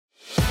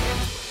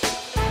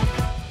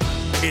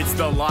It's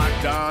the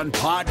Locked On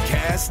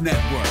Podcast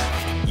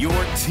Network, your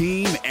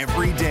team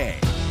every day.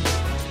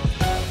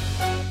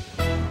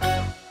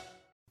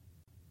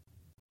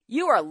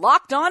 You are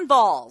Locked On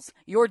Vols,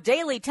 your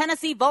daily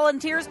Tennessee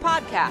Volunteers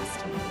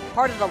podcast.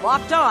 Part of the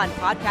Locked On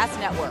Podcast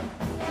Network,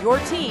 your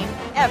team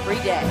every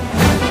day.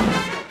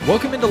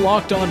 Welcome into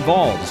Locked On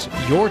Vols,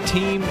 your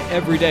team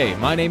every day.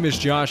 My name is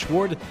Josh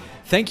Ward.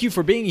 Thank you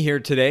for being here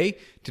today.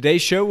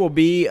 Today's show will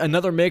be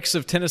another mix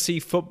of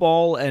Tennessee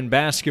football and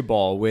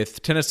basketball,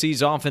 with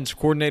Tennessee's offensive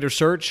coordinator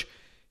search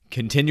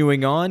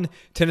continuing on.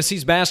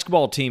 Tennessee's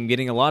basketball team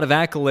getting a lot of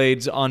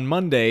accolades on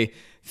Monday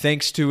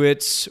thanks to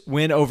its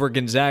win over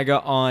Gonzaga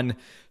on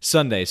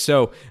Sunday.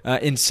 So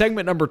in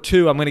segment number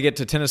 2, I'm going to get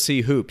to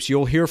Tennessee hoops.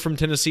 You'll hear from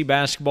Tennessee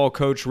basketball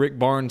coach Rick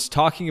Barnes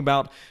talking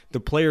about the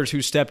players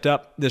who stepped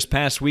up this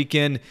past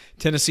weekend,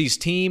 Tennessee's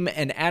team,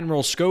 and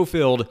Admiral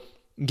Schofield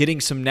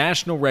getting some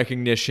national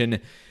recognition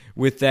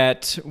with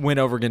that win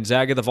over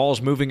Gonzaga. The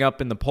Vols moving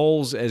up in the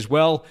polls as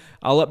well.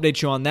 I'll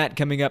update you on that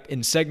coming up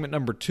in segment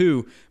number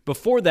 2.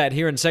 Before that,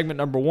 here in segment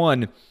number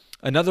 1,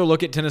 another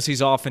look at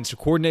Tennessee's offensive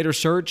coordinator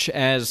search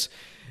as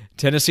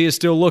Tennessee is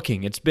still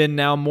looking. It's been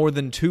now more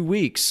than 2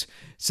 weeks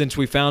since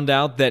we found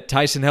out that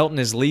Tyson Helton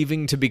is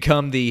leaving to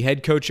become the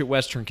head coach at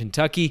Western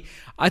Kentucky.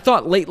 I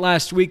thought late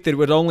last week that it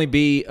would only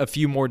be a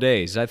few more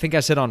days. I think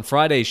I said on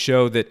Friday's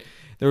show that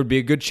there would be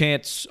a good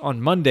chance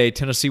on Monday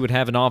Tennessee would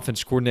have an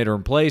offense coordinator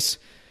in place.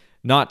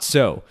 Not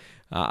so.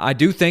 I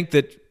do think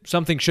that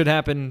something should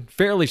happen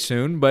fairly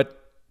soon,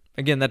 but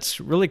again, that's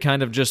really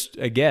kind of just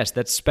a guess.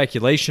 That's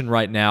speculation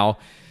right now,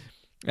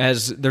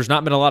 as there's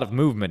not been a lot of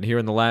movement here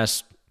in the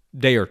last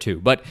day or two.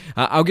 But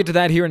I'll get to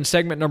that here in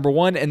segment number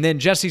 1, and then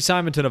Jesse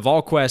Simonton of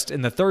VolQuest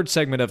in the third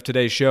segment of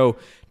today's show,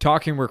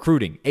 talking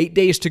recruiting. 8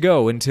 days to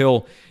go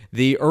until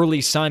the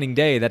early signing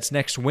day. That's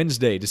next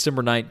Wednesday,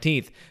 December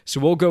 19th. So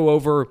we'll go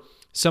over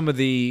some of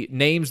the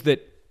names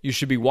that you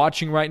should be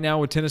watching right now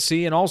with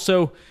Tennessee, and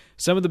also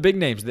some of the big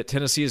names that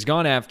Tennessee has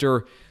gone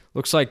after.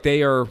 Looks like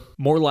they are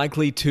more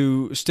likely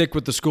to stick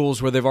with the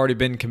schools where they've already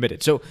been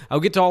committed. So I'll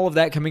get to all of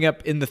that coming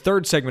up in the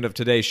third segment of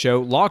today's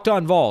show. Locked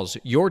On Vols,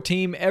 your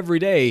team every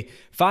day,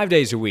 5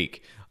 days a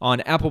week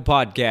on Apple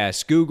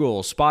Podcasts,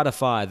 Google,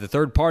 Spotify, the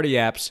third-party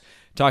apps,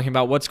 talking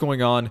about what's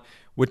going on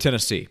with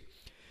Tennessee.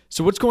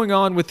 So what's going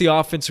on with the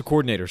offensive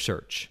coordinator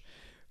search?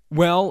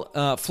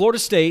 Well, Florida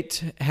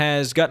State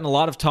has gotten a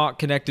lot of talk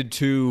connected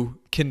to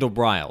Kendall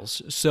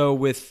Briles. So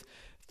with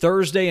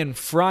Thursday and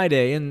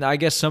Friday, and I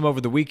guess some over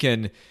the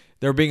weekend,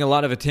 there being a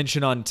lot of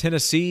attention on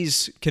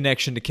Tennessee's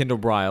connection to Kendall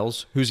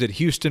Briles, who's at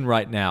Houston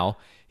right now.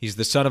 He's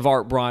the son of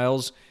Art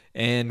Briles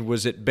and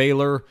was at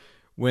Baylor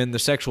when the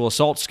sexual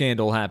assault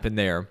scandal happened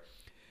there.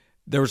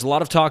 There was a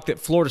lot of talk that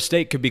Florida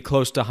State could be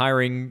close to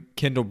hiring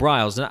Kendall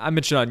Briles. And I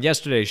mentioned on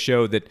yesterday's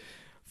show that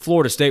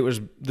Florida State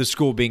was the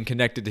school being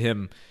connected to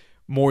him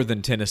more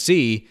than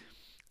Tennessee.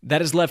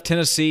 That has left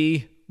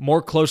Tennessee more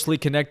closely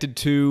connected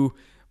to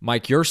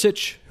Mike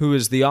Yurcich, who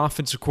is the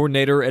offensive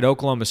coordinator at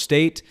Oklahoma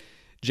State.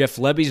 Jeff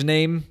Lebby's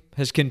name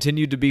has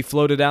continued to be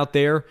floated out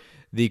there,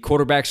 the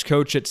quarterback's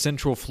coach at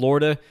Central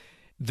Florida.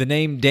 The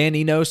name Dan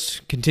Enos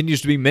continues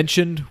to be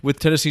mentioned with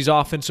Tennessee's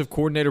offensive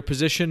coordinator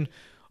position,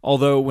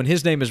 although when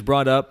his name is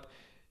brought up,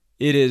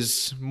 it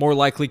is more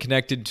likely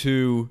connected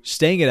to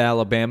staying at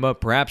Alabama,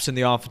 perhaps in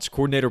the offensive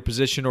coordinator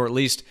position, or at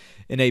least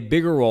in a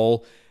bigger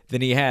role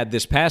than he had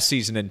this past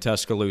season in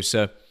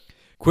Tuscaloosa.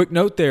 Quick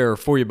note there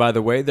for you, by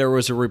the way. There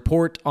was a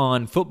report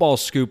on Football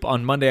Scoop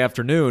on Monday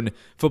afternoon,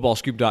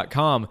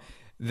 footballscoop.com,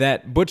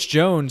 that Butch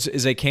Jones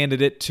is a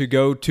candidate to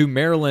go to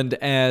Maryland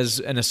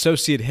as an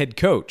associate head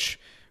coach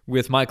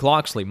with Mike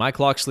Locksley. Mike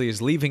Locksley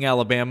is leaving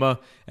Alabama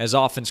as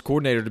offense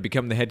coordinator to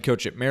become the head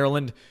coach at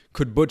Maryland.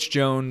 Could Butch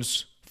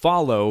Jones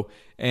follow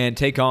and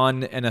take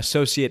on an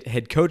associate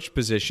head coach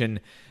position?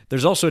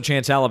 There's also a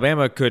chance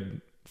Alabama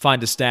could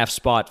find a staff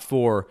spot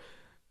for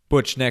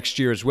Butch next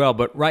year as well.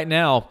 But right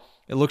now,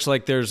 it looks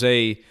like there's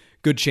a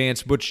good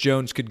chance Butch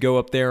Jones could go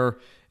up there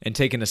and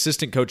take an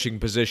assistant coaching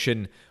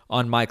position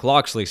on Mike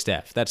Locksley's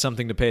staff. That's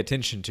something to pay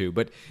attention to.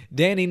 But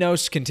Dan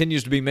Enos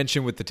continues to be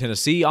mentioned with the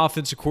Tennessee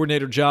offensive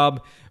coordinator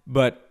job,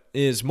 but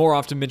is more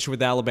often mentioned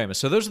with Alabama.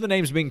 So those are the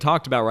names being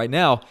talked about right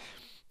now.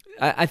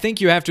 I think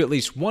you have to at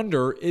least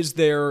wonder, is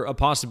there a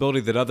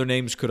possibility that other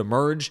names could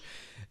emerge?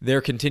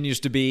 There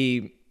continues to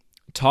be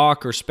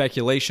talk or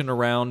speculation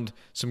around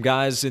some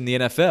guys in the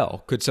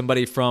NFL. Could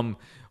somebody from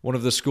one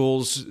of the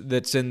schools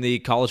that's in the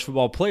college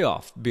football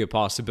playoff be a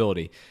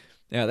possibility?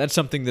 Yeah, that's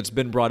something that's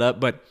been brought up.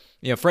 But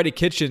Freddie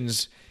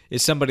Kitchens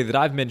is somebody that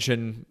I've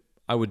mentioned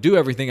I would do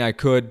everything I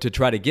could to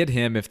try to get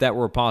him if that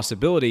were a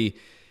possibility.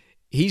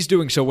 He's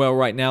doing so well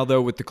right now,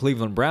 though, with the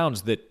Cleveland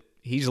Browns that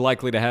he's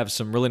likely to have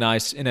some really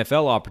nice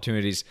NFL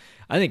opportunities.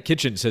 I think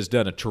Kitchens has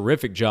done a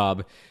terrific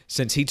job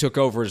since he took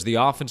over as the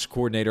offense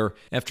coordinator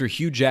after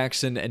Hugh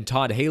Jackson and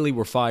Todd Haley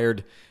were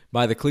fired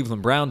by the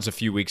Cleveland Browns a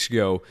few weeks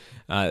ago.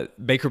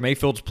 Baker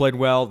Mayfield's played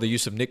well. The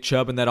use of Nick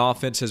Chubb in that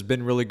offense has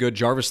been really good.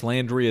 Jarvis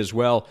Landry as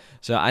well.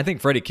 So I think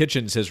Freddie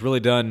Kitchens has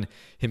really done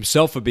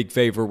himself a big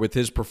favor with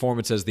his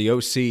performance as the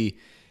OC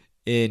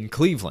in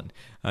Cleveland.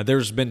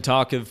 There's been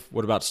talk of,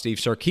 what about Steve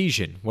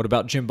Sarkisian? What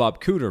about Jim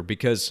Bob Cooter?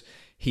 Because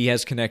he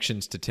has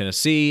connections to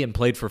Tennessee and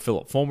played for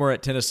Philip Fulmer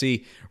at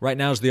Tennessee. Right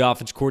now is the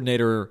offense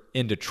coordinator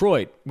in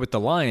Detroit with the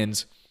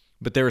Lions,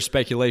 but there is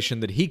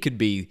speculation that he could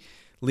be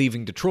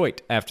leaving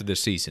Detroit after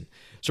this season.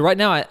 So right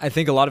now, I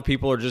think a lot of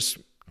people are just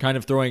kind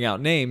of throwing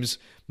out names.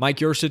 Mike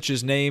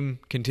Yurcich's name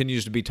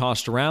continues to be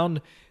tossed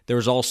around.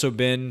 There's also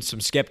been some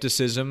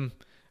skepticism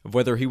of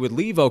whether he would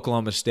leave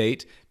Oklahoma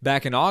State.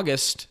 Back in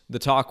August, the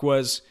talk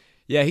was,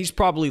 yeah, he's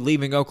probably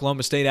leaving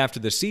Oklahoma State after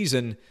the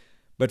season,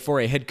 but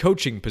for a head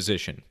coaching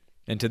position.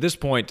 And to this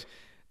point,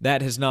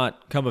 that has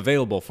not come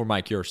available for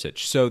Mike Yurcich.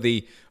 So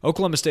the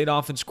Oklahoma State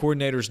offense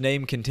coordinator's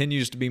name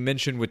continues to be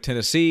mentioned with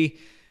Tennessee.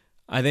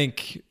 I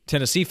think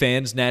Tennessee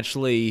fans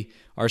naturally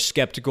are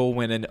skeptical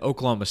when an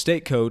Oklahoma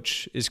State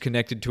coach is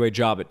connected to a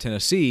job at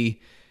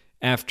Tennessee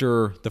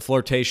after the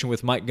flirtation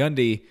with Mike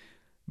Gundy,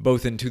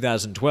 both in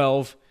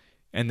 2012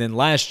 and then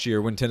last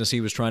year when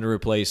Tennessee was trying to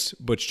replace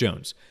Butch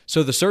Jones.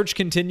 So the search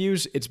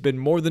continues. It's been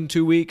more than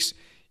 2 weeks.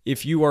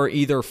 If you are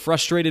either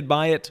frustrated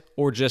by it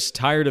or just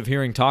tired of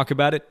hearing talk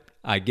about it,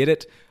 I get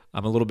it.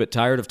 I'm a little bit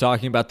tired of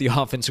talking about the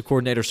offensive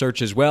coordinator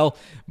search as well,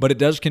 but it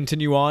does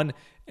continue on,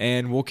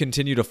 and we'll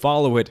continue to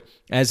follow it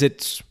as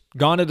it's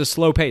gone at a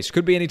slow pace.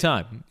 Could be any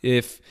time.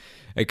 If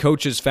a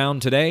coach is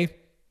found today,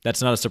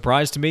 that's not a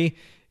surprise to me.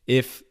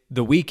 If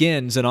the week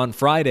ends and on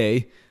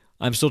Friday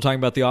I'm still talking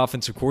about the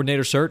offensive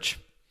coordinator search,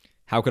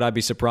 how could I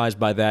be surprised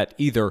by that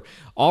either?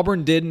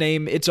 Auburn did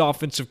name its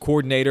offensive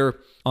coordinator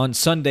on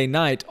Sunday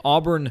night.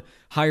 Auburn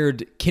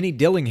hired Kenny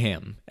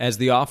Dillingham as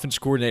the offense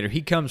coordinator.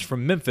 He comes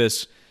from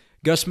Memphis.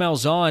 Gus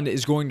Malzahn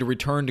is going to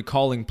return to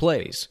calling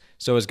plays.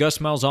 So as Gus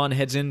Malzahn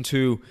heads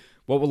into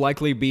what will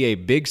likely be a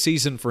big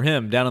season for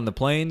him down in the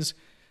Plains,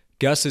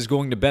 Gus is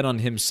going to bet on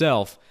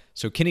himself.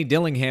 So Kenny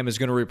Dillingham is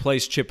going to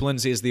replace Chip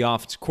Lindsey as the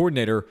offense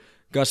coordinator.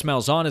 Gus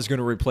Malzahn is going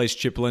to replace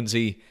Chip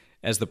Lindsey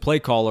as the play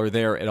caller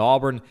there at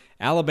Auburn.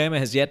 Alabama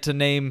has yet to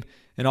name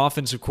an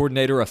offensive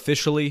coordinator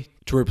officially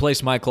to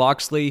replace Mike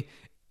Locksley.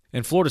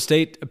 And Florida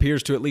State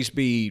appears to at least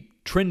be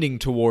trending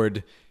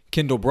toward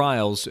Kendall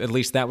Briles. At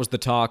least that was the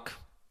talk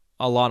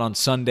a lot on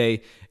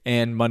Sunday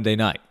and Monday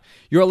night.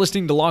 You're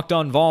listening to Locked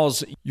On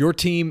Vols, your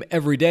team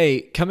every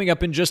day. Coming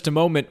up in just a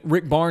moment,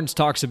 Rick Barnes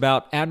talks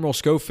about Admiral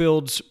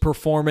Schofield's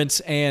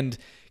performance and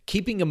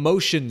keeping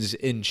emotions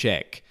in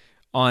check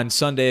on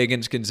Sunday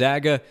against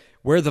Gonzaga.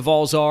 Where the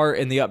Vols are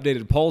in the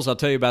updated polls, I'll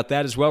tell you about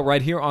that as well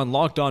right here on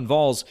Locked On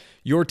Vols,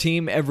 your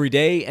team every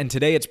day. And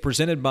today it's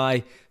presented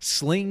by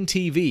Sling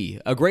TV,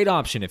 a great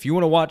option if you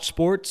want to watch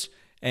sports,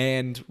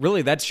 and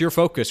really that's your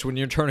focus when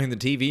you're turning the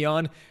TV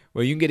on.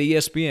 Well, you can get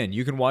ESPN,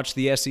 you can watch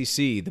the SEC,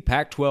 the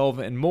Pac-12,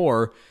 and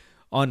more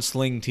on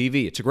Sling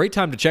TV. It's a great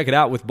time to check it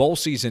out with bowl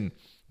season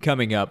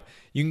coming up.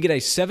 You can get a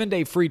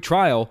 7-day free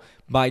trial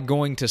by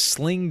going to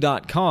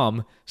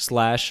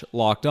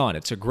sling.com/lockedon.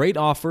 It's a great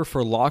offer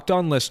for Locked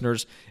On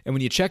listeners. And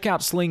when you check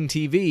out Sling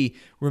TV,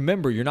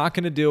 remember, you're not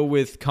going to deal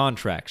with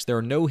contracts. There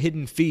are no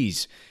hidden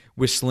fees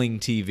with Sling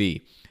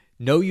TV.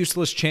 No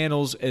useless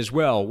channels as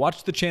well.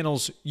 Watch the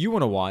channels you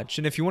want to watch.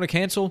 And if you want to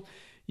cancel,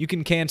 you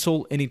can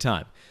cancel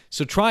anytime.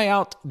 So try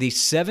out the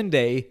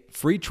 7-day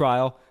free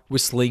trial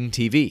with Sling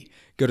TV.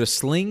 Go to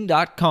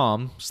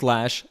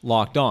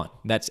sling.com/lockedon.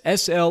 That's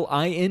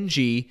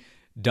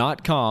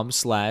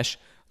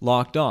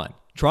SLING.com/lockedon.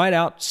 Try it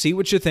out. See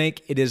what you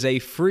think. It is a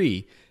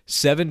free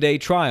 7-day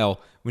trial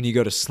when you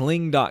go to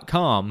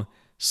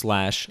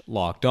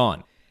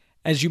sling.com/lockedon.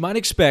 As you might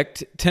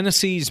expect,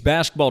 Tennessee's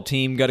basketball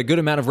team got a good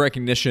amount of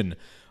recognition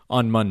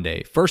on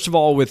Monday. First of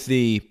all, with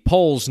the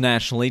polls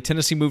nationally,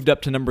 Tennessee moved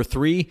up to number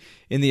 3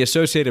 in the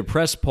Associated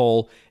Press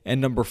poll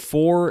and number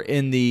 4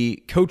 in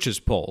the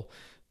coaches poll.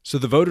 So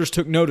the voters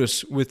took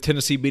notice with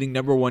Tennessee beating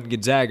number 1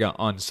 Gonzaga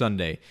on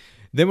Sunday.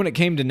 Then when it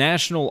came to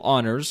national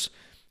honors,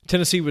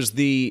 Tennessee was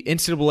the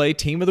NCAA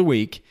Team of the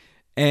Week,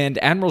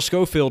 and Admiral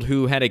Schofield,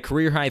 who had a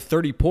career-high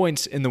 30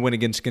 points in the win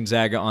against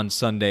Gonzaga on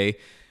Sunday,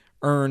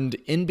 earned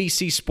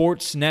NBC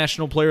Sports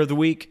National Player of the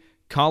Week,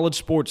 College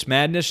Sports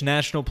Madness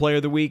National Player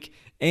of the Week,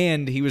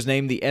 and he was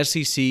named the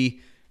SEC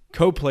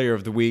Co-Player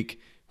of the Week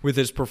with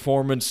his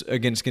performance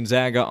against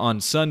Gonzaga on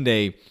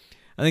Sunday.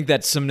 I think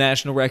that's some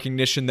national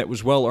recognition that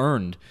was well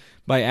earned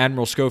by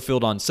Admiral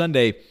Schofield on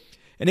Sunday.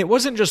 And it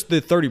wasn't just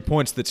the 30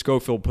 points that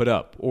Schofield put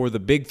up or the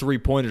big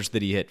 3-pointers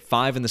that he hit,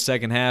 5 in the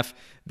second half,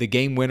 the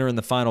game winner in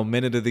the final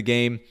minute of the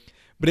game,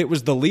 but it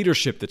was the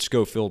leadership that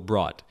Schofield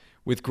brought.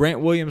 With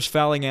Grant Williams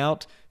fouling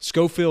out,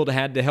 Schofield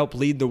had to help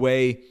lead the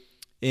way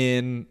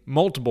in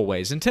multiple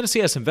ways. And Tennessee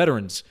has some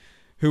veterans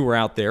who were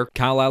out there.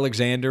 Kyle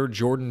Alexander,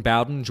 Jordan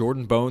Bowden,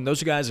 Jordan Bone.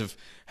 Those guys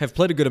have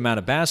played a good amount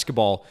of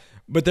basketball.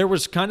 But there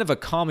was kind of a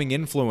calming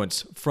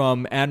influence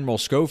from Admiral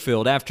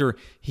Schofield. After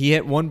he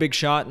hit one big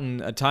shot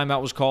and a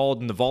timeout was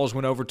called and the Vols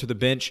went over to the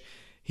bench,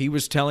 he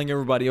was telling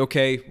everybody,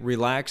 okay,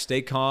 relax,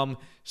 stay calm,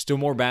 still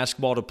more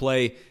basketball to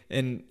play.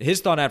 And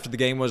his thought after the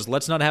game was,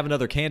 let's not have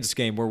another Kansas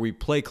game where we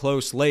play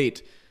close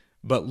late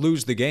but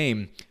lose the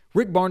game.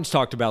 Rick Barnes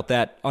talked about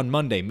that on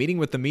Monday, meeting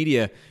with the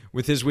media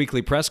with his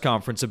weekly press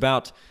conference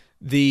about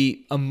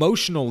the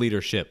emotional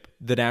leadership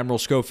that Admiral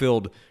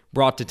Schofield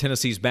brought to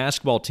Tennessee's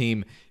basketball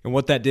team and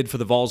what that did for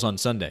the Vols on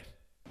Sunday.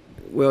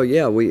 Well,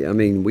 yeah,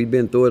 we've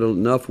been through it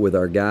enough with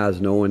our guys,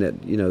 knowing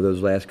that,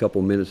 those last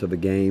couple minutes of a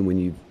game when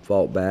you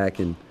fought back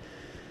and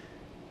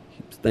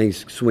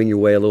things swing your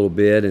way a little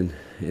bit, and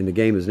the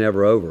game is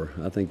never over.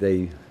 I think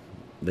they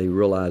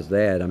realize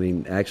that. I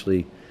mean,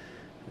 actually,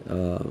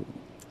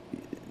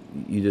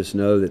 you just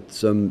know that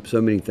so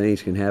many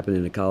things can happen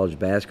in a college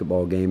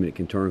basketball game, and it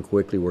can turn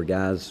quickly where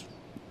guys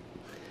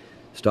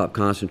stop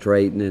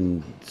concentrating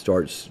and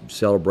start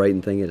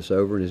celebrating, thinking it's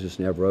over, and it's just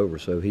never over.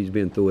 So he's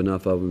been through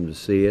enough of them to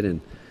see it,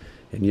 and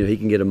he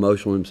can get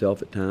emotional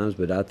himself at times.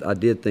 But I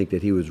did think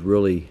that he was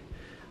really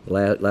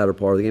latter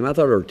part of the game. I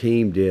thought our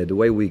team did. The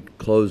way we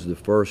closed the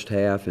first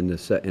half and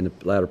the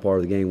latter part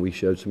of the game, we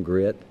showed some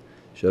grit,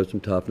 showed some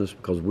toughness,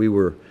 because we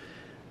were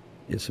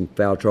in some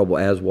foul trouble,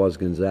 as was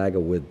Gonzaga,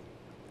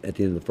 at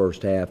the end of the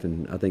first half,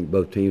 and I think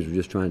both teams were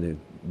just trying to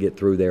get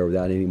through there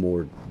without any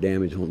more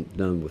damage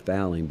done with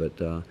fouling. But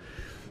the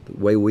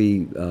way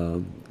we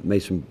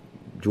made some,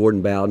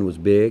 Jordan Bowden was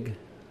big,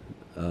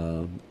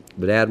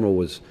 but Admiral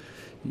was,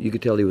 you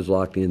could tell he was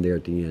locked in there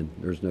at the end.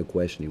 There's no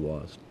question he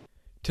was.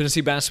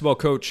 Tennessee basketball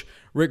coach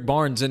Rick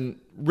Barnes, and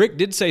Rick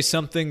did say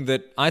something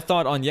that I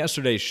thought on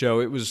yesterday's show.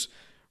 It was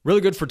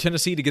really good for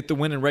Tennessee to get the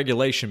win in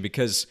regulation,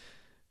 because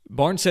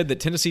Barnes said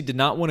that Tennessee did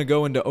not want to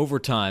go into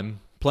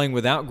overtime playing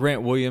without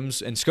Grant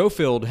Williams and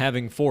Schofield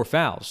having 4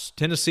 fouls.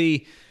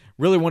 Tennessee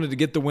really wanted to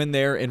get the win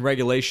there in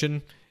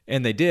regulation,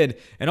 and they did.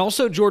 And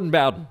also Jordan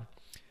Bowden.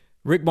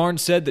 Rick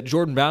Barnes said that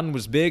Jordan Bowden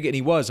was big, and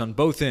he was on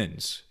both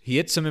ends. He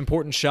hit some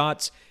important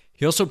shots.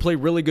 He also played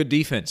really good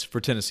defense for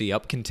Tennessee,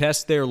 up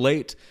contest there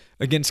late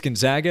against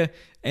Gonzaga.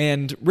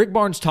 And Rick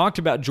Barnes talked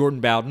about Jordan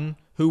Bowden,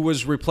 who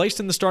was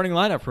replaced in the starting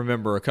lineup,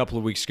 remember, a couple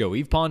of weeks ago.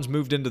 Yves Pons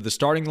moved into the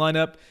starting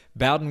lineup.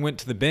 Bowden went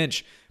to the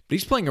bench. But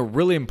he's playing a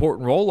really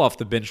important role off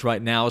the bench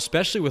right now,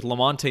 especially with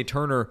Lamonte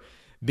Turner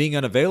being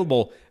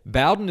unavailable.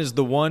 Bowden is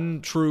the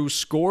one true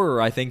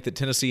scorer, I think, that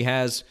Tennessee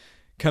has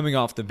coming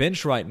off the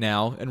bench right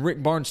now. And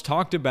Rick Barnes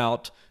talked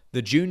about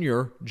the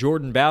junior,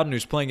 Jordan Bowden,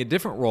 who's playing a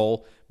different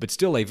role, but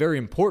still a very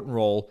important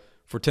role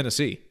for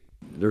Tennessee.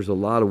 There's a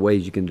lot of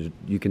ways you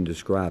can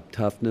describe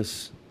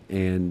toughness,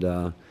 and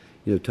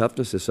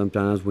toughness is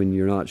sometimes when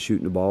you're not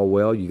shooting the ball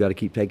well, you got to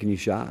keep taking your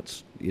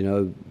shots.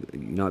 You're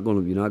not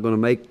going to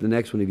make the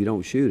next one if you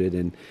don't shoot it.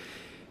 And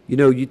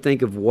you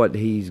think of what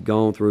he's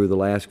gone through the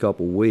last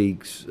couple of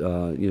weeks.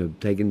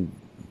 Taking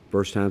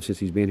first time since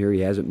he's been here,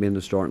 he hasn't been in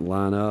the starting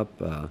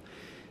lineup.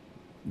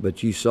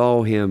 But you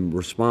saw him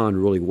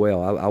respond really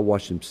well. I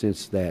watched him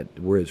since that,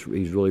 where he's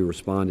really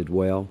responded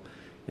well.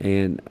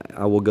 And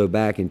I will go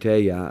back and tell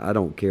you, I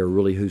don't care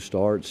really who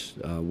starts.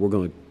 We're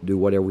going to do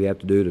whatever we have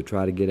to do to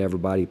try to get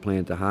everybody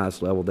playing at the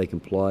highest level they can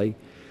play.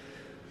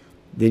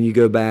 Then you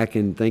go back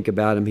and think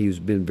about him. He's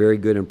been very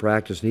good in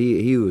practice.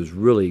 He was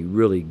really,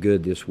 really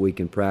good this week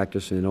in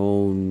practice. And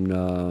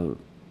on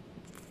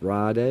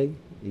Friday,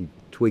 he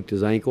tweaked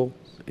his ankle.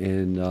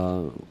 And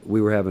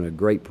we were having a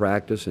great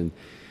practice, and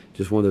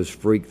just one of those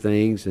freak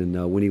things.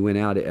 And when he went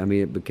out,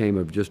 it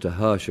became just a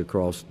hush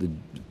across the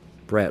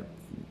Pratt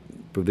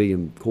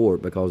Pavilion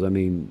court, because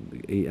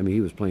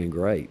he was playing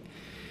great.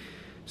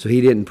 So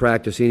he didn't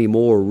practice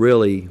anymore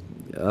really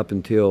up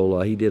until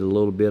he did a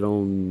little bit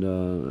on.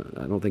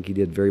 I don't think he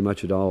did very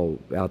much at all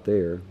out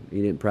there.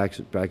 He didn't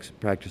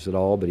practice at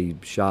all, but he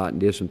shot and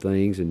did some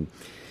things. And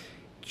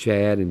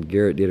Chad and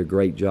Garrett did a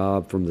great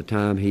job from the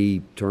time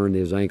he turned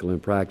his ankle in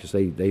practice.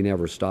 They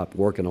never stopped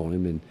working on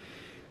him, and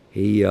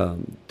he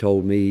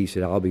told me, he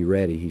said, "I'll be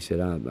ready." He said,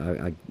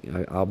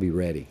 I'll be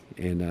ready.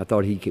 And I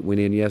thought he went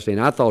in yesterday,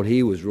 and I thought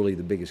he was really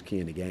the biggest key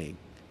in the game,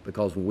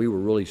 because when we were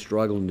really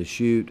struggling to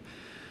shoot,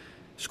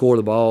 score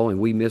the ball, and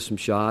we missed some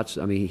shots,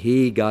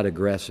 he got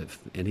aggressive,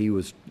 and he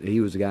was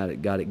the guy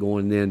that got it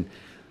going. And then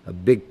a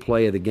big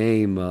play of the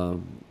game,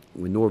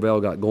 when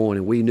Norvell got going,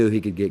 and we knew he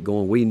could get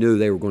going, we knew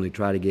they were going to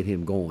try to get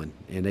him going,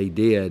 and they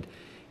did.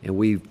 And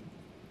we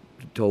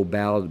told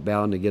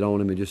Bowden to get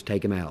on him and just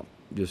take him out.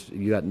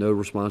 You got no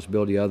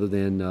responsibility other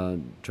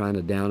than trying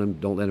to down him.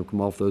 Don't let him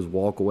come off those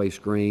walk-away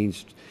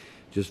screens.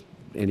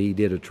 And he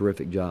did a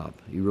terrific job.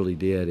 He really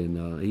did,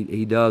 and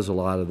he does a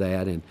lot of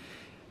that. And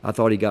I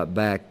thought he got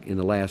back in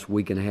the last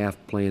week and a half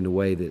playing the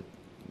way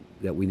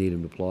that we need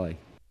him to play.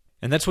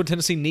 And that's what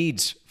Tennessee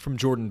needs from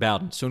Jordan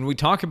Bowden. So when we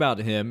talk about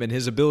him and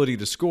his ability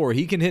to score,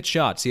 he can hit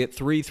shots. He hit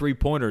 3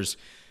 3-pointers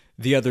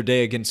the other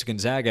day against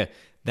Gonzaga.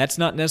 That's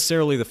not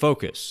necessarily the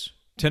focus.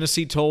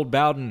 Tennessee told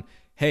Bowden,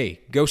 hey,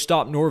 go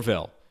stop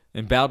Norvell.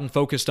 And Bowden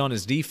focused on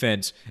his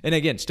defense, and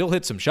again, still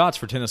hit some shots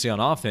for Tennessee on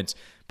offense,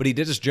 but he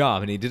did his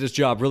job, and he did his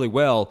job really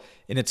well,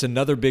 and it's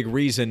another big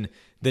reason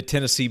that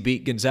Tennessee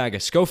beat Gonzaga.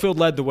 Schofield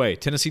led the way.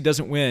 Tennessee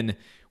doesn't win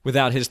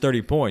without his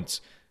 30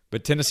 points,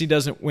 but Tennessee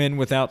doesn't win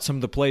without some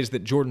of the plays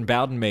that Jordan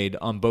Bowden made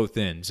on both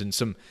ends, and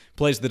some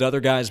plays that other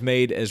guys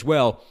made as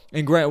well.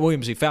 And Grant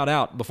Williams, he fouled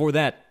out. Before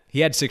that, he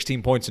had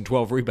 16 points and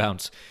 12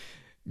 rebounds.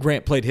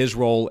 Grant played his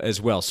role as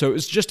well. So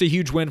it's just a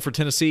huge win for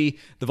Tennessee.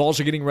 The Vols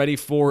are getting ready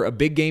for a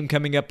big game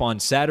coming up on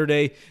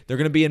Saturday. They're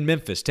going to be in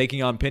Memphis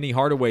taking on Penny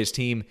Hardaway's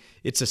team.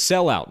 It's a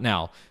sellout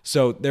now.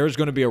 So there's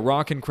going to be a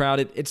rocking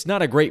crowd. It's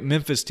not a great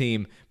Memphis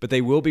team, but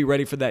they will be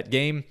ready for that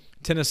game.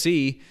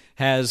 Tennessee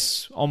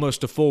has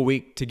almost a full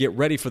week to get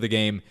ready for the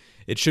game.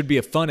 It should be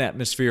a fun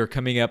atmosphere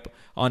coming up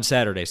on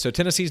Saturday. So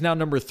Tennessee's now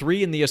number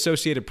 3 in the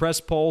Associated Press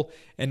poll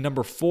and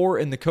number 4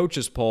 in the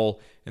coaches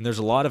poll, and there's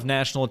a lot of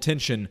national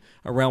attention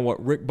around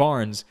what Rick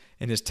Barnes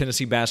and his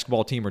Tennessee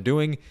basketball team are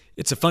doing.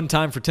 It's a fun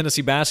time for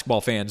Tennessee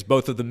basketball fans,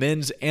 both of the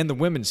men's and the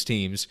women's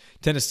teams.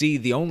 Tennessee,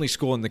 the only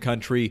school in the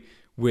country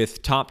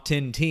with top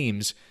 10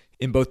 teams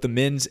in both the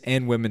men's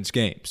and women's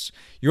games.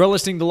 You're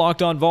listening to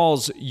Locked On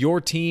Vols,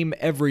 your team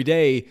every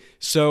day.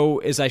 So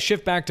as I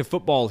shift back to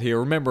football here,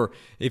 remember,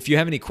 if you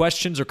have any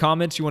questions or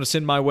comments you want to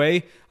send my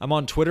way, I'm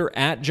on Twitter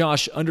at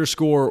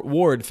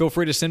Josh_Ward. Feel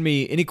free to send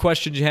me any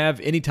questions you have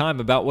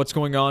anytime about what's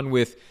going on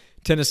with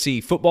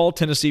Tennessee football,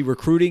 Tennessee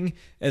recruiting,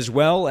 as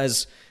well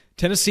as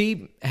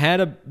Tennessee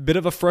had a bit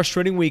of a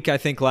frustrating week, I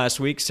think,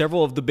 last week.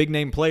 Several of the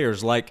big-name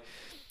players like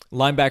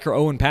linebacker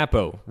Owen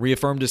Pappoe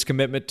reaffirmed his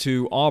commitment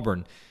to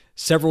Auburn.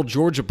 Several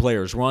Georgia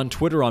players were on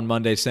Twitter on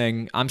Monday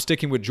saying, I'm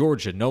sticking with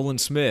Georgia. Nolan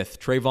Smith,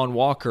 Trayvon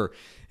Walker.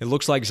 It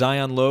looks like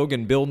Zion Logue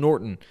and Bill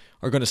Norton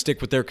are going to stick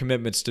with their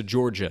commitments to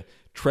Georgia.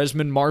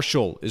 Tresman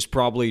Marshall is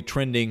probably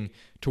trending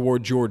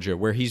toward Georgia,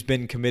 where he's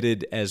been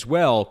committed as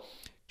well.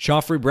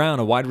 Shoffrey Brown,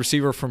 a wide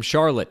receiver from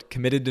Charlotte,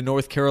 committed to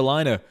North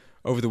Carolina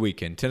over the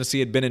weekend. Tennessee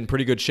had been in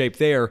pretty good shape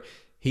there.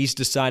 He's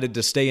decided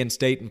to stay in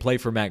state and play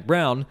for Mack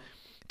Brown.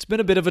 It's been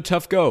a bit of a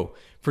tough go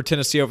for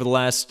Tennessee over the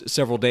last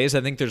several days.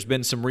 I think there's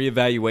been some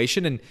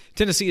reevaluation, and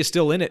Tennessee is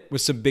still in it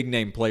with some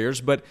big-name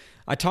players. But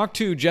I talked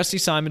to Jesse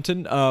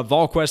Simonton of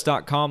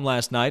VolQuest.com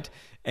last night,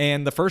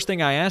 and the first thing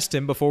I asked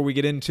him before we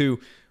get into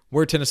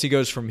where Tennessee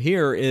goes from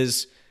here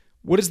is,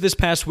 what has this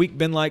past week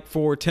been like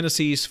for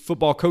Tennessee's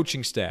football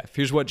coaching staff?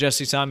 Here's what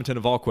Jesse Simonton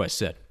of VolQuest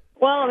said.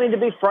 Well, I mean, to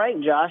be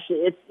frank, Josh,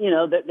 it's,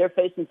 they're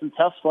facing some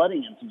tough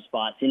sledding in some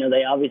spots.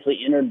 They obviously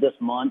entered this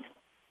month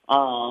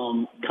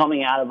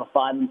coming out of a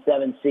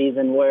 5-7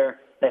 season where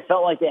they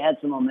felt like they had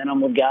some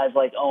momentum with guys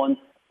like Owen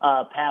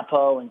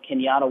Pappoe and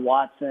Kenyatta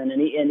Watson,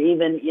 and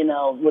even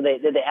where they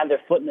had their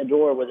foot in the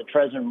door with a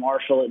Tresman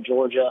Marshall at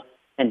Georgia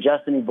and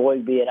Justin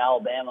Eboigbe at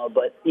Alabama.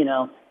 But in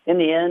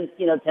the end,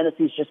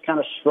 Tennessee's just kind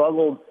of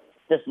struggled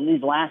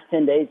these last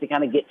 10 days to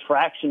kind of get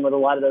traction with a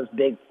lot of those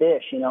big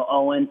fish.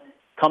 Owen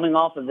coming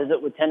off a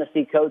visit with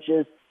Tennessee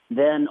coaches.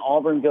 Then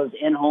Auburn goes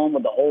in home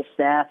with the whole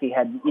staff. He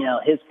had,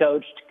 his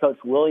coach, Coach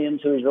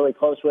Williams, who he's really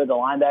close with, the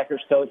linebackers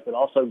coach, but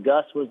also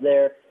Gus was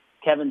there,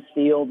 Kevin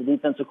Steele, the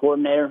defensive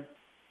coordinator.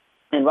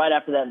 And right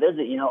after that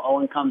visit,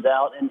 Owen comes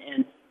out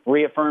and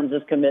reaffirms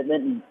his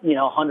commitment and,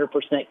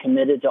 100%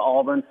 committed to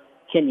Auburn.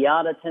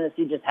 Kenyatta,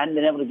 Tennessee just hadn't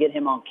been able to get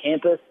him on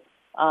campus.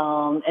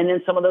 And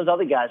then some of those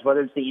other guys, whether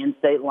it's the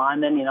in-state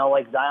linemen,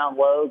 like Zion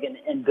Logue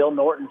and Bill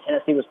Norton,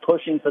 Tennessee was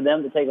pushing for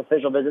them to take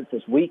official visits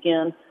this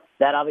weekend.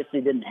 That obviously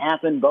didn't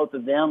happen. Both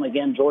of them,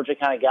 again, Georgia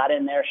kind of got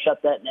in there,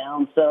 shut that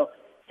down. So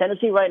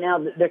Tennessee right now,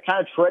 they're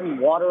kind of treading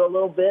water a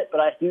little bit,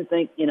 but I do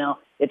think,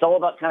 it's all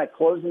about kind of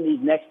closing these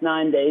next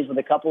 9 days with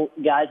a couple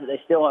guys that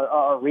they still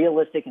are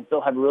realistic and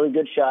still have a really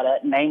good shot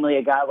at, namely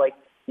a guy like,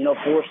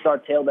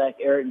 4-star tailback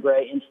Eric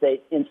Gray,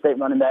 in-state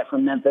running back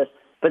from Memphis.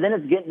 But then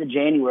it's getting to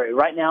January.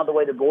 Right now, the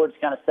way the board's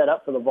kind of set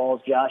up for the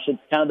Vols, Josh, it's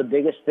kind of the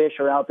biggest fish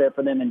are out there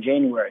for them in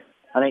January.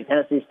 I think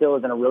Tennessee still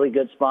is in a really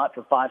good spot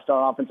for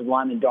 5-star offensive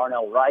lineman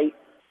Darnell Wright.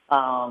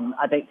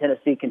 I think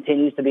Tennessee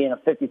continues to be in a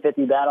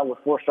 50-50 battle with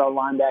 4-star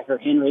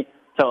linebacker Henry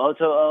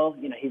To'oto'o.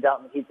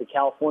 He's the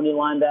California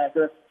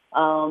linebacker.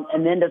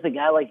 And then there's a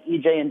guy like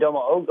E.J.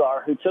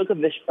 Ndoma-Ogar who took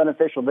an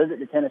official visit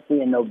to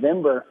Tennessee in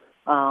November.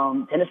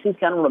 Tennessee's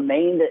kind of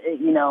remained,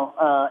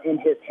 in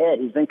his head.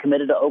 He's been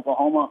committed to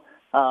Oklahoma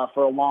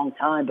for a long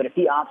time. But if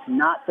he opts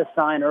not to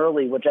sign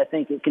early, which I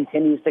think it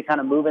continues to kind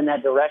of move in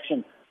that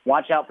direction,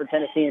 watch out for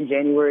Tennessee in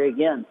January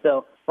again.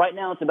 So right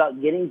now it's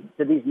about getting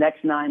to these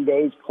next 9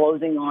 days,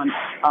 closing on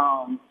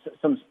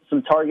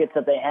some targets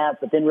that they have,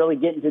 but then really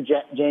getting to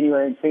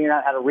January and figuring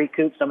out how to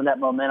recoup some of that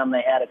momentum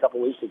they had a couple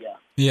weeks ago.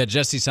 Yeah,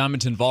 Jesse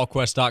Simonton,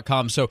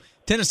 VolQuest.com. So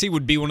Tennessee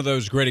would be one of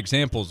those great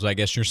examples, I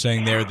guess you're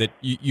saying there, that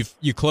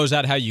you close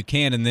out how you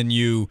can and then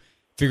you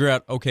figure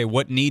out, okay,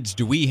 what needs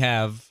do we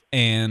have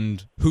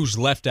and who's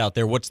left out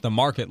there? What's the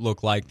market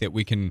look like that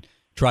we can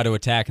try to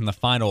attack in the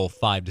final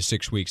 5 to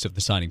 6 weeks of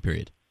the signing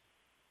period?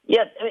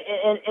 Yes,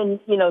 and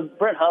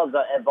Brent Hubbs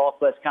at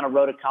VolQuest kind of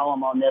wrote a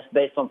column on this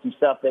based on some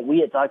stuff that we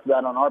had talked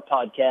about on our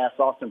podcast,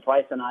 Austin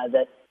Price and I,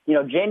 that,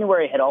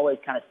 January had always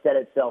kind of set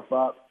itself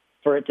up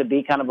for it to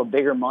be kind of a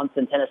bigger month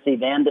in Tennessee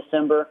than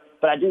December.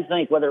 But I do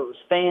think whether it was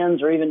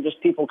fans or even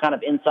just people kind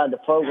of inside the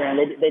program,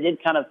 they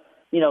did kind of,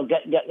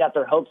 got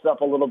their hopes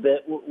up a little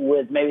bit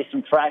with maybe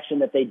some traction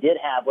that they did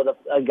have with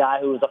a guy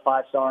who was a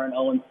 5-star in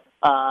Owen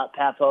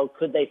Pappoe.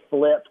 Could they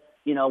flip?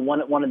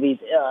 One of these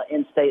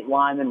in-state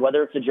linemen,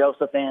 whether it's a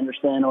Joseph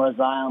Anderson or a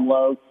Zion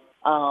Logue.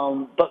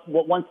 But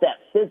once that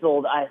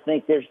fizzled, I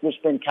think there's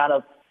just been kind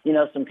of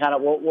some kind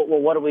of, well,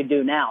 what do we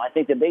do now? I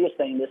think the biggest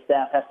thing this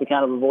staff has to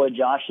kind of avoid,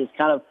 Josh, is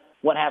kind of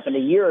what happened a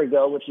year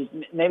ago, which is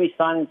maybe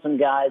signing some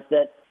guys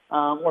that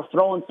or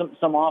throwing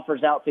some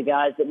offers out to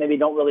guys that maybe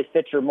don't really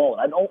fit your mold.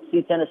 I don't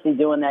see Tennessee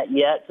doing that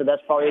yet, so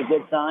that's probably a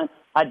good sign.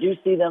 I do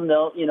see them,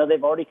 though,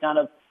 they've already kind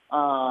of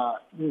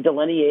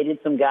delineated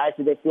some guys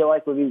who they feel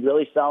like would be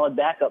really solid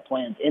backup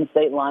plans.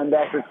 In-state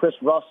linebacker Chris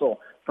Russell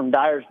from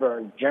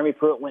Dyersburg. Jeremy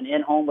Pruitt went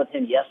in home with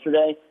him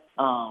yesterday.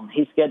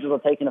 He's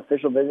scheduled to take an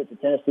official visit to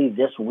Tennessee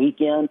this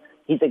weekend.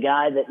 He's a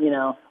guy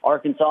that,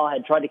 Arkansas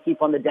had tried to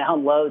keep on the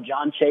down low.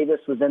 John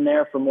Chavis was in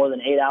there for more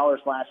than 8 hours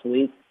last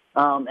week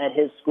at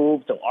his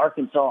school. So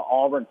Arkansas,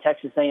 Auburn,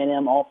 Texas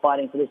A&M all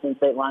fighting for this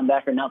in-state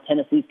linebacker. Now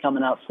Tennessee's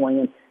coming out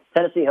swinging.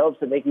 Tennessee hopes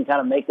that they can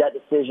kind of make that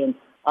decision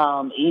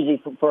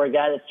easy for a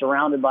guy that's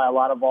surrounded by a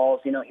lot of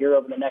balls, here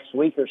over the next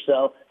week or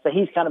so. So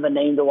he's kind of a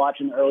name to watch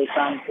in the early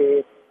signing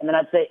period. And then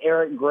I'd say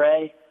Eric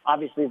Gray,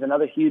 obviously, is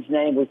another huge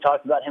name. We've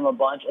talked about him a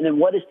bunch. And then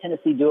what does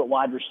Tennessee do at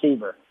wide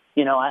receiver?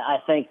 I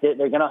think that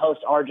they're going to host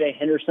R.J.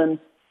 Henderson,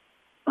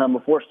 a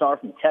four-star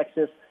from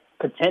Texas,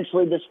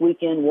 potentially this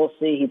weekend. We'll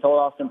see. He told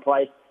Austin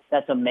Price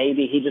that's a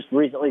maybe. He just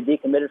recently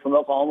decommitted from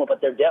Oklahoma, but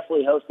they're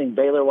definitely hosting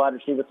Baylor wide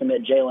receiver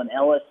commit Jalen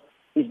Ellis.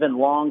 He's been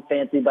long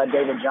fancied by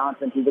David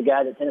Johnson. He's a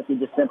guy that Tennessee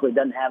just simply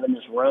doesn't have in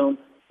this room.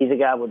 He's a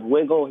guy with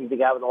wiggle. He's a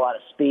guy with a lot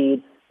of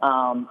speed.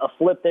 A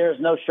flip there is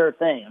no sure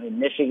thing. I mean,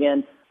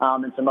 Michigan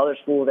and some other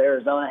schools,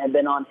 Arizona, had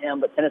been on him,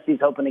 but Tennessee's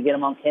hoping to get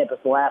him on campus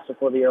last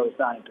before the early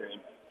signing period.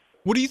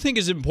 What do you think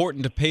is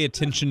important to pay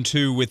attention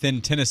to within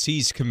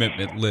Tennessee's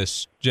commitment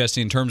list,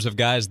 Jesse, in terms of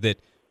guys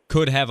that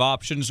could have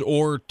options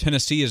or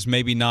Tennessee is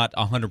maybe not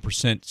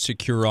 100%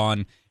 secure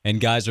on and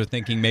guys are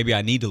thinking maybe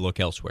I need to look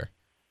elsewhere?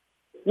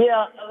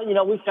 Yeah,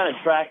 we've kind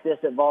of tracked this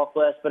at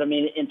VolQuest, but I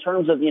mean, in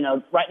terms of,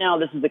 right now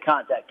this is the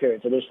contact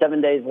period. So there's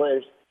 7 days,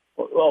 there's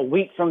a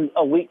week from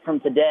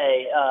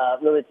today,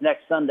 really it's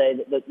next Sunday,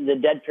 the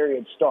dead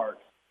period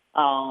starts.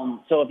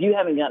 So if you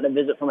haven't gotten a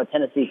visit from a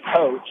Tennessee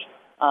coach,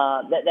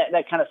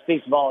 that kind of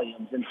speaks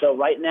volumes. And so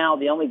right now,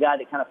 the only guy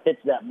that kind of fits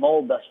that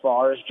mold thus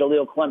far is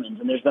Jaleel Clemens.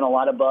 And there's been a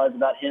lot of buzz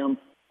about him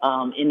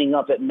ending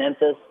up at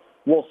Memphis.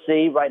 We'll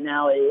see. Right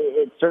now,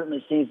 it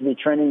certainly seems to be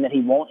trending that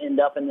he won't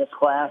end up in this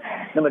class.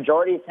 The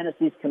majority of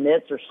Tennessee's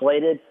commits are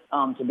slated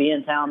to be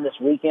in town this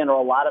weekend, or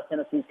a lot of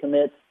Tennessee's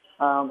commits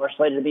are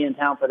slated to be in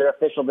town for their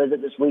official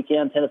visit this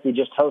weekend. Tennessee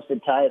just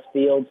hosted Tyus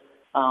Fields,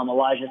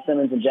 Elijah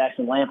Simmons, and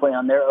Jackson Lampley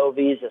on their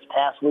OVs this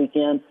past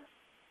weekend.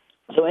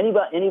 So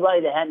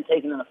anybody that hadn't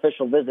taken an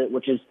official visit,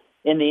 which is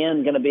in the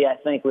end going to be, I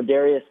think, with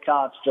Darius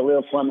Cox,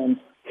 Jaleel Clemens,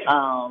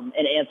 and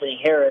Anthony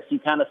Harris, you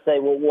kind of say,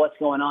 well, what's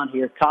going on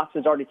here? Cox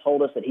has already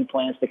told us that he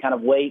plans to kind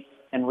of wait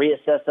and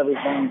reassess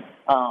everything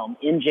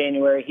in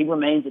January. He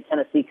remains a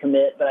Tennessee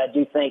commit, but I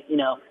do think,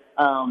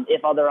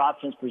 if other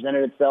options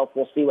presented itself,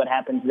 we'll see what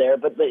happens there.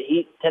 But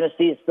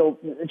Tennessee is still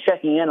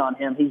checking in on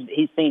him.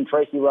 He's seen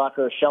Tracy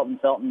Rocker or Shelton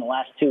Felton the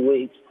last 2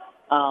 weeks.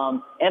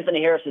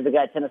 Anthony Harris is the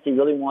guy Tennessee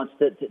really wants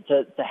to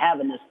have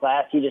in this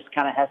class. He just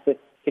kind of has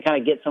to kind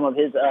of get some of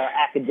his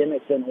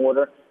academics in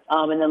order.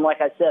 And then,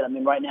 like I said, I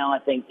mean, right now I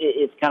think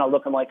it's kind of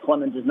looking like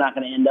Clemens is not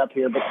going to end up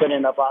here, but could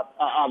end up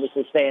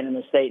obviously staying in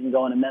the state and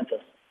going to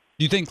Memphis.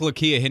 Do you think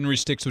Lakia Henry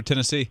sticks with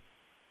Tennessee?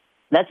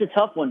 That's a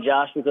tough one,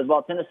 Josh, because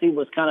while Tennessee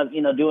was kind of,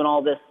 doing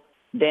all this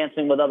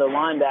dancing with other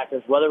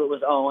linebackers, whether it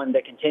was Owen,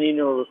 they continued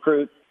to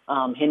recruit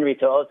Henry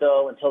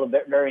To'oto until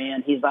the very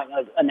end. He's not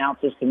going to announce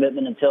his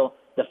commitment until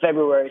the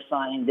February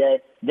signing day.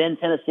 Then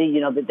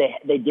Tennessee,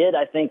 they did,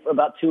 I think,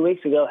 about 2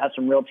 weeks ago, have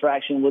some real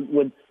traction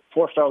with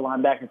four-star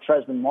linebacker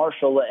Tresman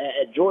Marshall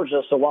at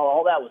Georgia. So while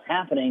all that was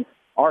happening,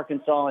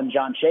 Arkansas and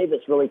John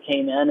Chavis really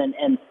came in,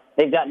 and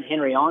they've gotten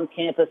Henry on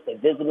campus. They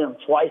visited him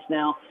twice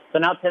now. So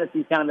now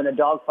Tennessee's kind of in a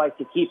dogfight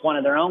to keep one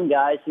of their own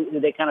guys who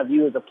they kind of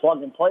view as a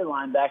plug-and-play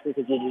linebacker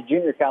because he's a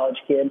junior college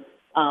kid.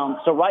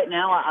 So right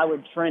now I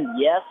would trend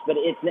yes, but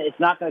it's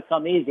not going to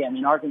come easy. I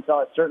mean, Arkansas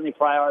has certainly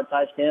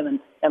prioritized him,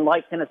 and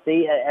like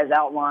Tennessee has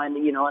outlined,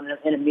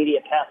 an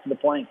immediate path to the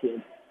playing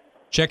field.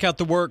 Check out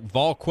the work,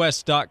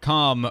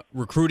 volquest.com.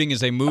 Recruiting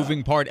is a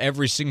moving part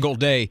every single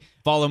day.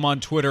 Follow him on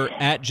Twitter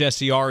at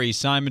Jesse R.E.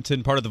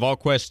 Simonton, part of the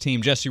VolQuest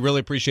team. Jesse, really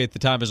appreciate the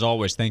time as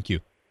always. Thank you.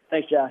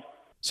 Thanks, Josh.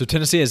 So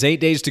Tennessee has 8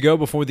 days to go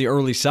before the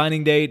early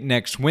signing date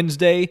next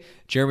Wednesday.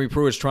 Jeremy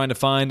Pruitt is trying to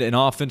find an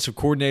offensive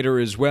coordinator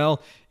as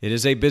well. It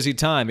is a busy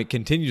time. It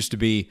continues to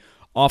be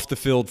off the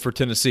field for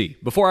Tennessee.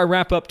 Before I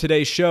wrap up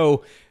today's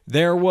show,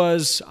 there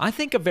was, I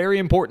think, a very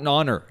important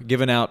honor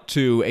given out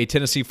to a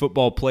Tennessee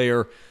football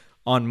player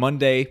on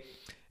Monday,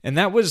 and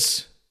that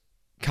was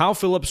Kyle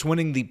Phillips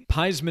winning the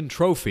Heisman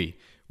Trophy,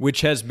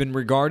 which has been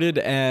regarded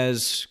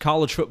as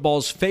college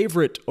football's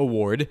favorite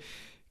award.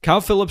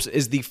 Kyle Phillips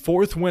is the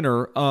fourth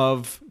winner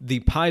of the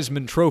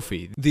Heisman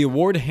Trophy, the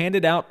award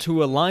handed out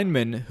to a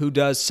lineman who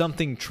does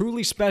something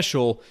truly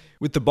special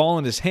with the ball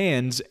in his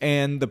hands,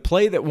 and the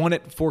play that won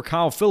it for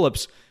Kyle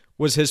Phillips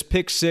was his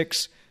pick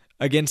six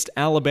against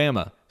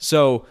Alabama.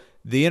 So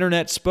the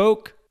internet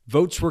spoke,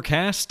 votes were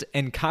cast,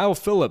 and Kyle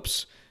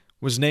Phillips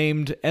was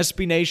named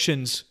SB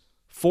Nation's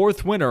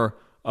fourth winner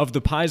of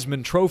the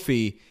Heisman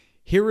Trophy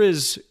Here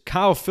is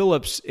Kyle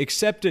Phillips'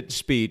 acceptance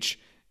speech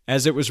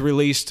as it was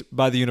released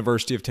by the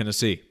University of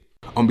Tennessee.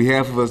 On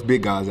behalf of us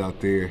big guys out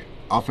there,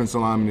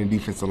 offensive linemen and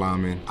defensive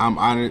linemen, I'm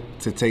honored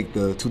to take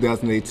the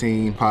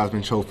 2018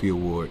 Heisman Trophy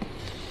Award.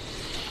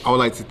 I would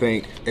like to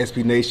thank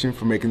SB Nation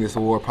for making this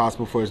award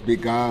possible for us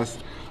big guys.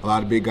 A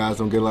lot of big guys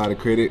don't get a lot of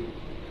credit.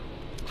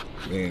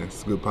 Man,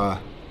 it's a good pie.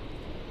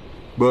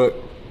 But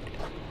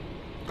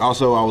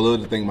also, I would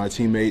love to thank my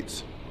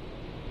teammates,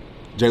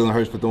 Jalen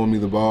Hurts for throwing me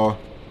the ball,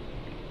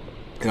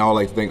 and I would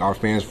like to thank our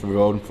fans for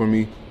voting for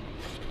me.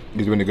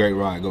 It's been a great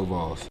ride. Go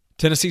Vols.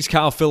 Tennessee's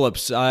Kyle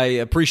Phillips. I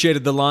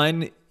appreciated the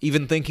line,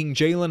 even thanking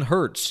Jalen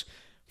Hurts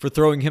for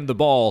throwing him the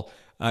ball.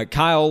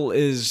 Kyle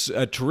is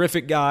a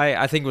terrific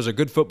guy. I think was a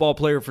good football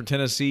player for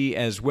Tennessee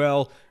as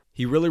well.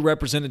 He really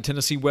represented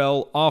Tennessee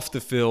well off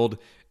the field.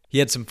 He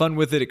had some fun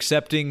with it,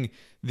 accepting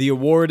the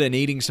award and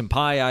eating some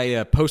pie.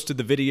 I posted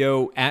the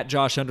video at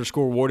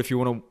Josh_Ward if you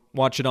want to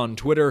watch it on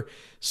Twitter.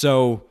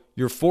 So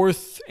your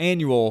 4th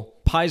annual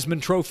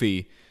Heisman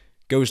Trophy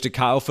goes to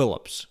Kyle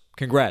Phillips.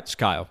 Congrats,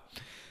 Kyle.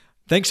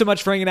 Thanks so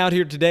much for hanging out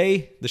here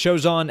today. The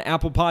show's on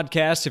Apple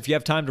Podcasts. If you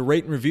have time to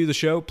rate and review the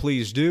show,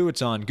 please do.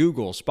 It's on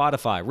Google,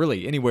 Spotify,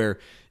 really anywhere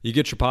you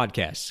get your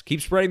podcasts.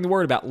 Keep spreading the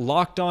word about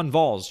Locked On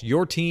Vols,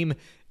 your team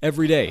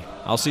every day.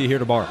 I'll see you here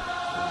tomorrow.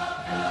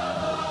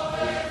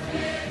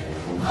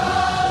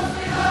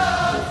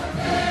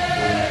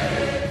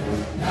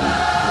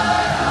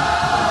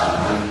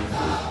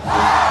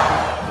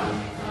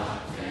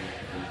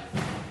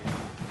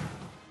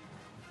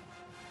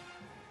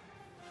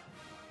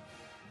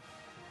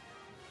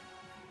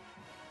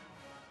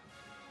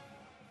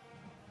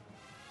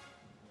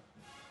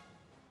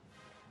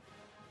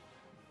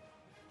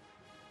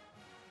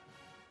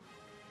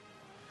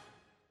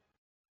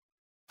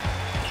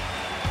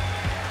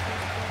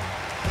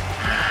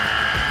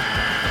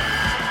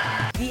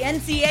 The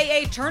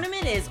NCAA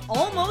tournament is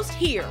almost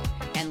here,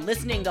 and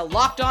listening to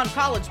Locked On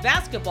College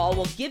Basketball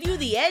will give you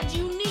the edge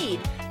you need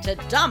to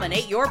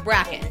dominate your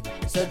bracket.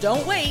 So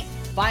don't wait.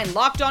 Find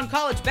Locked On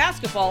College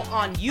Basketball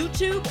on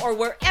YouTube or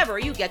wherever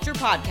you get your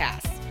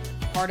podcasts.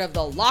 Part of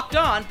the Locked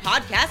On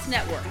Podcast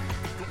Network.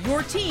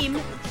 Your team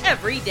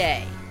every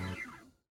day.